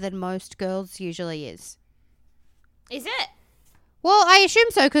bigger than most girls usually is. Is it? Well, I assume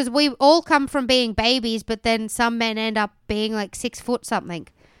so, because we all come from being babies, but then some men end up being like 6 foot something.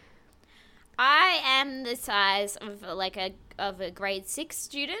 I am the size of a grade 6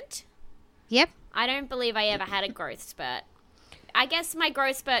 student. Yep. I don't believe I ever had a growth spurt. I guess my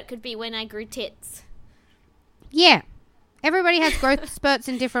growth spurt could be when I grew tits. Yeah. Everybody has growth spurts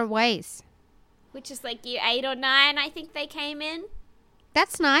in different ways. Which is like year 8 or 9, I think they came in.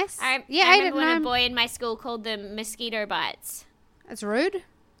 That's nice. I 8 remember and when 9. a boy in my school called them mosquito bites. That's rude.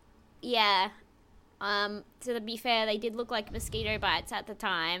 Yeah. To be fair, they did look like mosquito bites at the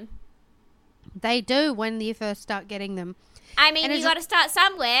time. They do when you first start getting them. I mean, you got to start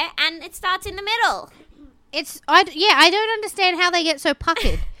somewhere, and it starts in the middle. I don't understand how they get so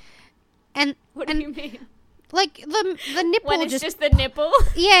puckered. And What do you mean? like the nipple When it's just the nipple?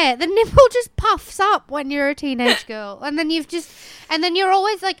 Yeah, the nipple just puffs up when you're a teenage girl, and then you're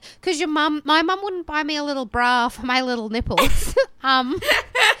always like, because my mum wouldn't buy me a little bra for my little nipples, and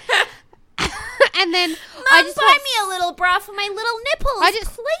then Mum, buy me a little bra for my little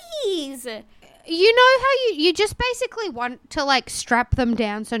nipples, please. You know how you just basically want to like strap them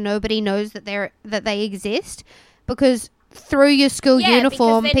down so nobody knows that they exist, because through your school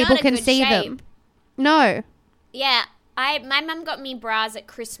uniform people can see them. No. Yeah, my mum got me bras at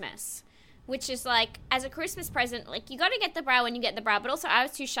Christmas, which is like, as a Christmas present, like you got to get the bra when you get the bra, but also I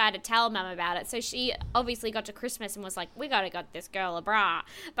was too shy to tell mum about it, so she obviously got to Christmas and was like, we got to get this girl a bra.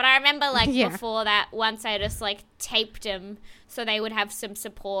 But I remember before that, once I just like taped them so they would have some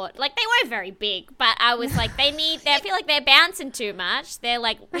support. Like they weren't very big, but I was like, I feel like they're bouncing too much. They're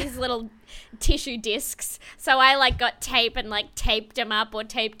like these little tissue discs. So I like got tape and like taped them up or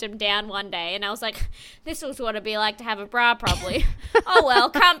taped them down one day, and I was like, this was what it'd be like to have a bra probably. Oh well,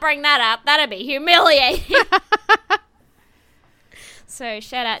 can't bring that up. That'd be humiliating. So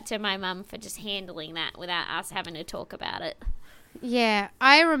shout out to my mum for just handling that without us having to talk about it. Yeah,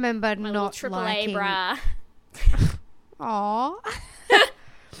 I remember My not little liking... AAA bra. Aww.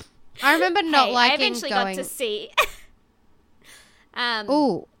 I remember not liking I eventually got to see.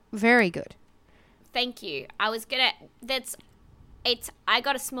 Ooh, very good. Thank you. I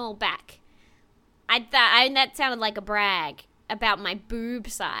got a small back. That sounded like a brag about my boob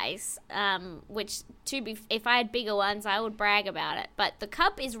size, which if I had bigger ones, I would brag about it. But the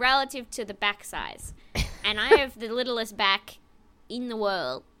cup is relative to the back size, and I have the littlest back in the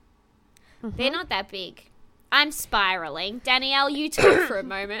world. Mm-hmm. They're not that big. I'm spiraling. Danielle, you talk for a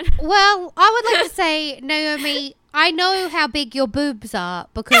moment. Well, I would like to say, Naomi, I know how big your boobs are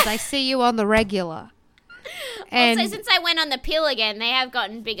because I see you on the regular. And also, since I went on the pill again, they have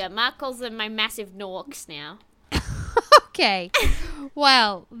gotten bigger. Mark calls them my massive norks now. Okay.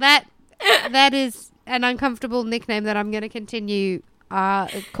 Well, that is an uncomfortable nickname that I'm going to continue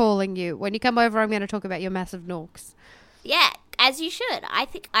calling you. When you come over, I'm going to talk about your massive norks. Yeah, as you should. I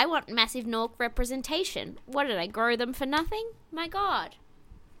think I want massive Nork representation. What did I grow them for nothing? My God.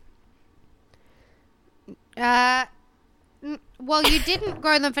 Well, you didn't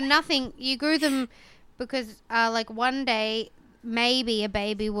grow them for nothing. You grew them because, like, one day maybe a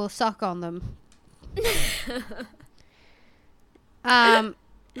baby will suck on them.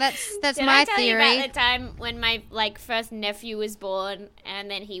 That's Did my I tell theory. you about the time when my like first nephew was born,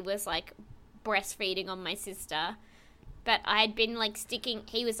 and then he was like breastfeeding on my sister? But I had been like sticking.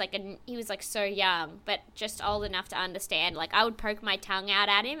 He was like so young, but just old enough to understand. Like I would poke my tongue out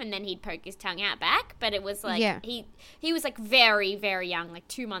at him, and then he'd poke his tongue out back. But it was like he was like very, very young, like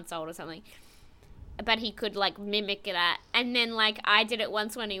 2 months old or something. But he could like mimic that. And then like I did it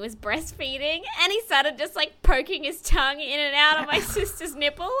once when he was breastfeeding, and he started just like poking his tongue in and out of my sister's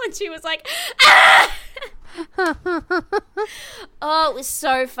nipple, and she was like, ah! Oh, it was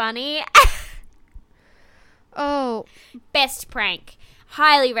so funny. Oh, Best prank.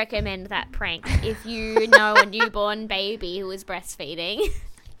 Highly recommend that prank if you know a newborn baby who is breastfeeding.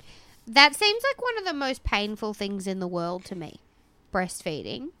 that seems like one of the most painful things in the world to me.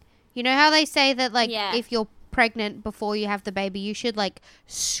 Breastfeeding. You know how they say that, like, if you're pregnant before you have the baby, you should, like,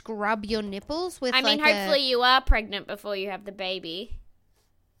 scrub your nipples with, hopefully you are pregnant before you have the baby.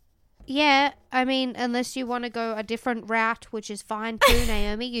 Yeah, I mean, unless you want to go a different route, which is fine too,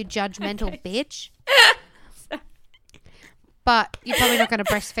 Naomi, you judgmental bitch. But you're probably not going to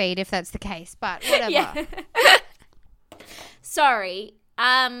breastfeed if that's the case, but whatever. Yeah. Sorry.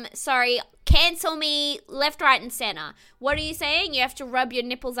 Cancel me left, right, and center. What are you saying? You have to rub your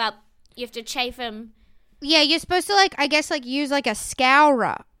nipples up. You have to chafe them. Yeah, you're supposed to, like, I guess, like, use, like, a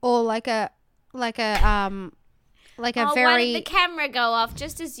scourer or, like a very... Why did the camera go off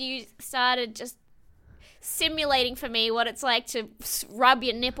just as you started just simulating for me what it's like to rub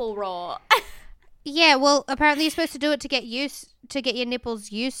your nipple raw? Yeah, well, apparently you're supposed to do it to get your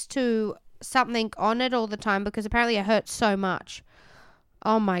nipples used to something on it all the time, because apparently it hurts so much.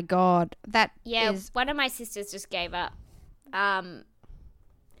 Oh my God. One of my sisters just gave up,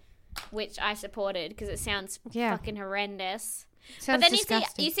 which I supported because it sounds fucking horrendous. Sounds but then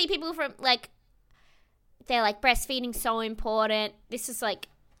disgusting. you see people from, like, they're like, breastfeeding's so important. This is like,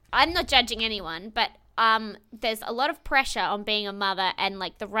 I'm not judging anyone, but there's a lot of pressure on being a mother and,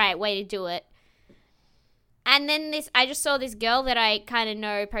 like, the right way to do it. And then I just saw this girl that I kind of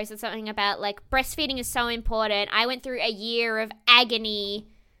know posted something about, like, breastfeeding is so important. I went through a year of agony,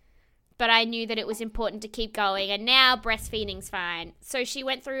 but I knew that it was important to keep going, and now breastfeeding's fine. So she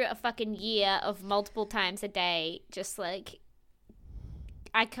went through a fucking year of multiple times a day, just, like,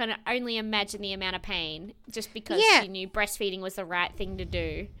 I can only imagine the amount of pain just because she knew breastfeeding was the right thing to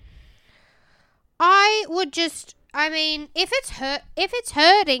do. I would just, I mean, if it's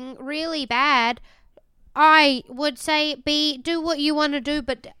hurting really bad, I would say do what you want to do,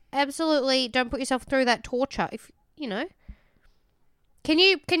 but absolutely don't put yourself through that torture. If you know, can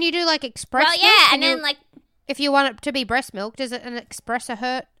you do like express? Well, yeah, milk? and then like if you want it to be breast milk, does an expressor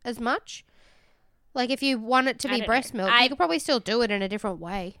hurt as much? Like if you want it to be breast milk, you could probably still do it in a different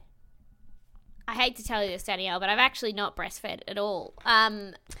way. I hate to tell you this, Danielle, but I've actually not breastfed at all.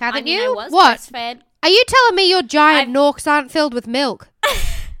 Haven't you? I was what? breastfed. Are you telling me your giant norks aren't filled with milk?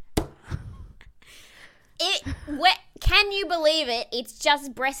 Can you believe it? It's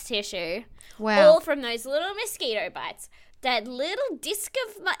just breast tissue. Wow. All from those little mosquito bites. That little disc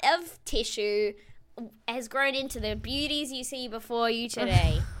of tissue has grown into the beauties you see before you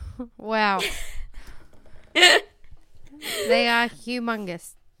today. Wow. They are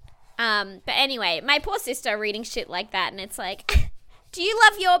humongous. But anyway, my poor sister reading shit like that, and it's like, do you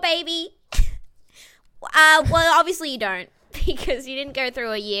love your baby? Well, obviously you don't, because you didn't go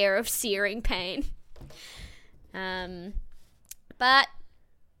through a year of searing pain. But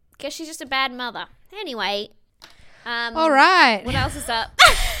guess she's just a bad mother. Anyway, all right. What else is up?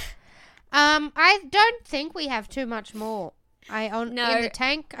 I don't think we have too much more. In the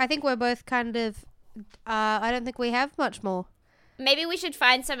tank. I think we're both kind of. I don't think we have much more. Maybe we should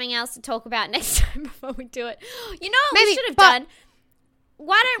find something else to talk about next time before we do it. You know what we should have done?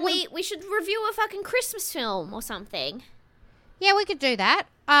 Why don't we should review a fucking Christmas film or something. Yeah, we could do that.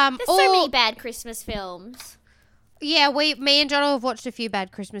 There's so many bad Christmas films. Yeah, me and John have watched a few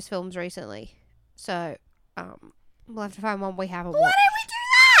bad Christmas films recently. So, we'll have to find one we haven't watched. Why don't we do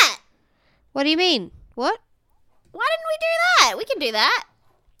that? What do you mean? What? Why didn't we do that? We can do that.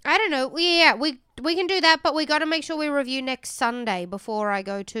 I don't know. Yeah, we can do that, but we got to make sure we review next Sunday before I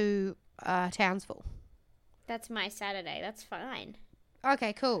go to Townsville. That's my Saturday. That's fine.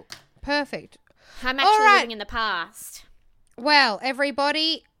 Okay, cool. Perfect. I'm actually living in the past. Well,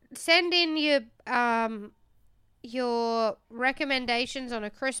 everybody, send in your your recommendations on a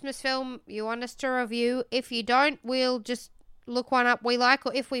Christmas film you want us to review. If you don't, we'll just look one up we like,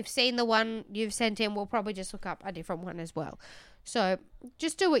 or if we've seen the one you've sent in, we'll probably just look up a different one as well. So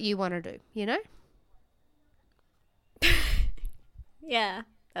just do what you want to do, you know? Yeah,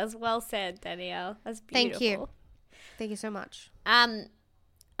 that's well said, Danielle. That's Thank beautiful. you. Thank you so much.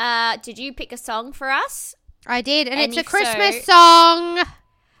 Did you pick a song for us? I did, and it's a if Christmas song.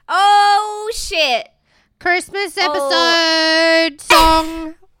 Oh, shit. Christmas episode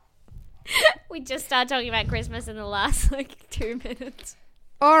song. We just started talking about Christmas in the last, 2 minutes.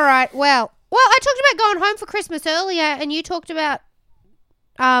 All right. Well, I talked about going home for Christmas earlier, and you talked about,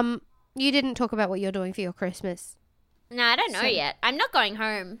 you didn't talk about what you're doing for your Christmas. No, I don't know yet. I'm not going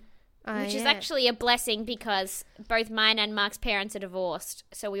home, which is yeah. actually a blessing because both mine and Mark's parents are divorced,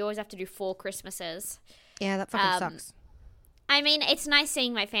 so we always have to do 4 Christmases. Yeah, that fucking sucks. I mean, it's nice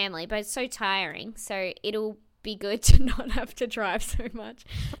seeing my family, but it's so tiring, so it'll be good to not have to drive so much.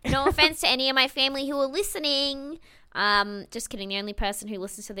 No offense to any of my family who are listening. Just kidding. The only person who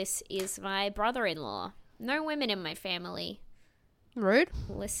listens to this is my brother-in-law. No women in my family. Rude.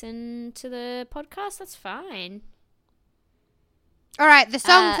 Listen to the podcast. That's fine. All right. The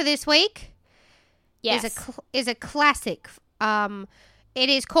song for this week is a classic. It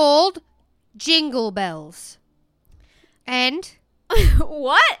is called Jingle Bells. And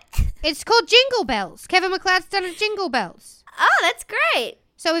what? it's called Jingle Bells. Kevin MacLeod's done a Jingle Bells. Oh, that's great.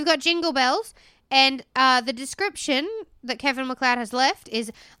 So we've got Jingle Bells, and the description that Kevin MacLeod has left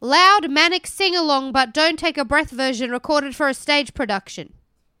is loud, manic sing-along, but don't take a breath version recorded for a stage production.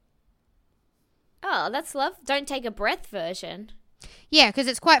 Oh, that's love. Don't take a breath version. Yeah, because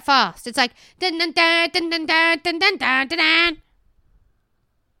it's quite fast. It's like dun dun dun dun dun dun dun dun dun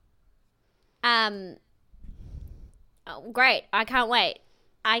dun. Oh, great. I can't wait.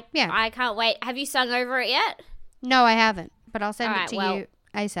 I can't wait. Have you sung over it yet? No, I haven't, but I'll send All it right, to well- you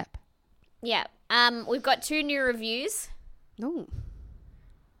ASAP. Yeah. We've got 2 new reviews. Ooh.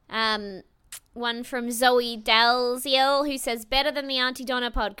 One from Zoe Dalziel, who says, better than the Auntie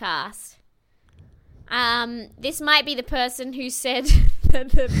Donna podcast. This might be the person who said that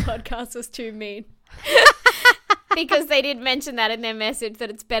the podcast was too mean. Because they did mention that in their message, that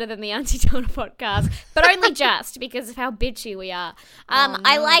it's better than the Auntie Donna podcast. But only just because of how bitchy we are.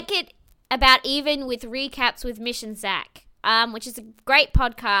 I like it about even with recaps with Mission Zach, which is a great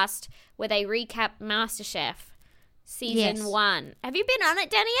podcast where they recap MasterChef season 1. Have you been on it,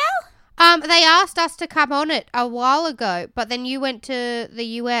 Danielle? They asked us to come on it a while ago, but then you went to the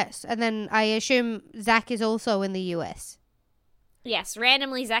US, and then I assume Zach is also in the US. Yes,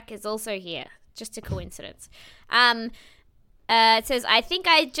 randomly Zach is also here. Just a coincidence. It says, I think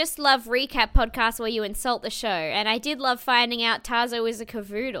I just love recap podcasts where you insult the show, and I did love finding out Tazo is a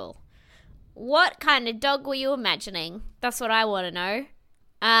cavoodle. What kind of dog were you imagining? That's what I want to know.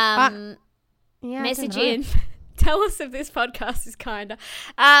 Message in. Tell us if this podcast is kinder.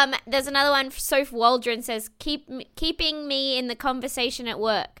 There's another one. Soph Waldron says, keeping me in the conversation at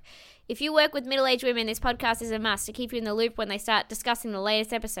work. If you work with middle-aged women, this podcast is a must to keep you in the loop when they start discussing the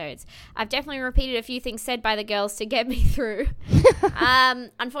latest episodes. I've definitely repeated a few things said by the girls to get me through.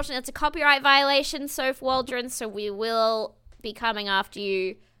 Unfortunately, it's a copyright violation, Soph Waldron, so we will be coming after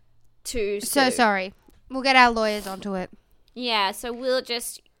you too soon. So sorry. We'll get our lawyers onto it. Yeah, so we'll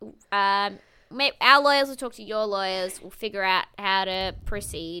just... our lawyers will talk to your lawyers. We'll figure out how to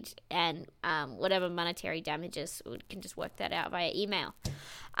proceed, and whatever monetary damages, we can just work that out via email.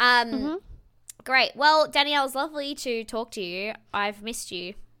 Great. Well, Danielle, it's lovely to talk to you. I've missed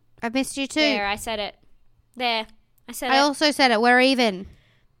you. I've missed you too. There, I said it. There, I said it. I also said it. We're even.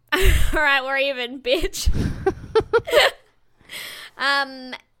 All right, we're even, bitch.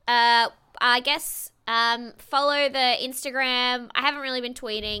 I guess follow the Instagram. I haven't really been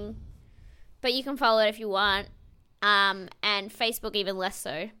tweeting, but you can follow it if you want. And Facebook even less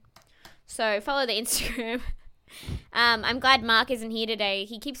so. So follow the Instagram. I'm glad Mark isn't here today.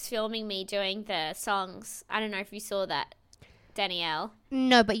 He keeps filming me doing the songs. I don't know if you saw that, Danielle.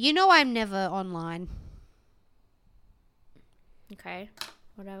 No, but you know I'm never online. Okay,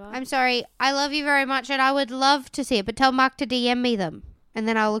 whatever. I'm sorry. I love you very much, and I would love to see it, but tell Mark to DM me them, and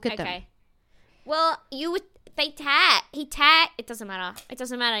then I'll look at them. Okay. Well, he tag. It doesn't matter. It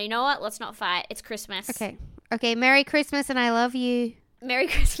doesn't matter. You know what? Let's not fight. It's Christmas. Okay. Merry Christmas, and I love you. Merry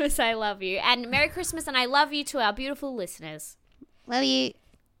Christmas, I love you. And Merry Christmas and I love you to our beautiful listeners. Love you.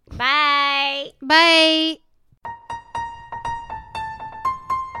 Bye. Bye.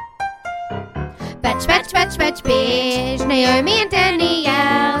 Batch, batch, batch, batch, bitch. Naomi and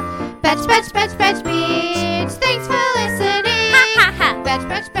Danielle. Batch, batch, batch, batch, bitch. Thanks for listening. Ha ha ha. Batch,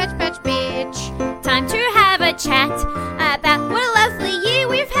 batch, batch, batch, bitch. Time to have a chat about what a lovely year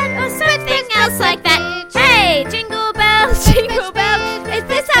we've had or something else like that. Hey, jingle bells, jingle bells. Is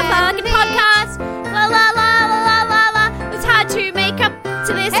this our fucking podcast? La la la la la la la. It's hard to make up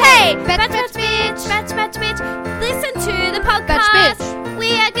to this. Hey, batch bitch, batch bitch. Listen to the podcast.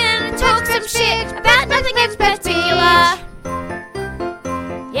 We are gonna talk some shit about nothing in particular.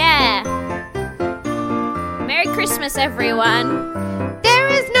 Yeah. Merry Christmas, everyone. There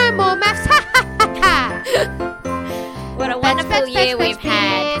is no more maths. Ha ha ha ha. What a wonderful year we've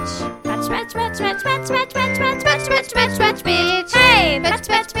had. Batch bitch. Hey, batch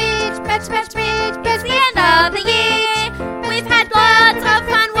bitch. It's the end of the year. We've had lots of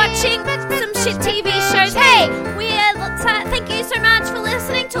fun watching some shit TV shows. Hey, thank you so much for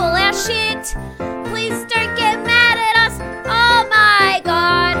listening to all our shit. Please don't get mad at us. Oh my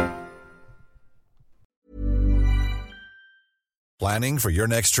god. Planning for your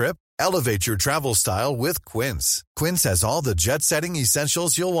next trip? Elevate your travel style with Quince. Quince has all the jet-setting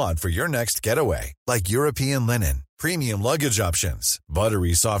essentials you'll want for your next getaway, like European linen, premium luggage options,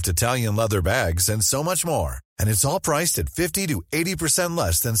 buttery soft Italian leather bags, and so much more. And it's all priced at 50 to 80%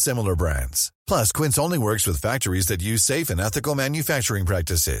 less than similar brands. Plus, Quince only works with factories that use safe and ethical manufacturing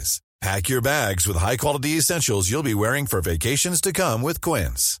practices. Pack your bags with high-quality essentials you'll be wearing for vacations to come with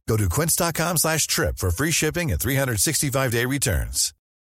Quince. Go to quince.com/trip for free shipping and 365-day returns.